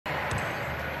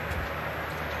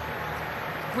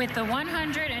With the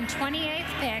 128th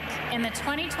pick in the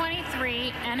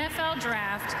 2023 NFL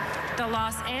Draft, the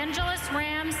Los Angeles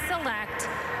Rams select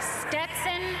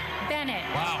Stetson Bennet,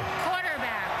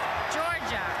 quarterback,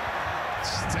 Georgia.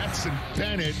 Stetson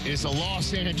Bennet is a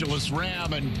Los Angeles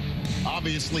Ram, and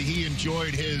obviously he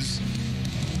enjoyed his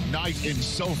night in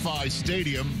SoFi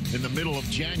Stadium in the middle of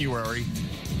January.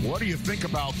 What do you think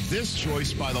about this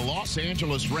choice by the Los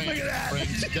Angeles Rams? Look at that. Bring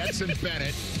Stetson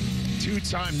Bennet,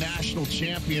 two-time national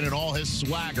champion, and all his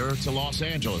swagger to Los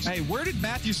Angeles. Hey, where did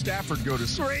Matthew Stafford go to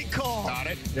school? Great call. Got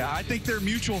it. Yeah, I think they're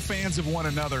mutual fans of one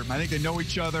another. I think they know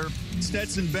each other.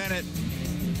 Stetson Bennet,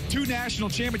 2 national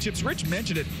championships. Rich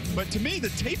mentioned it, but to me, the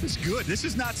tape is good. This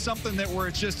is not something that where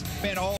it's just, man, all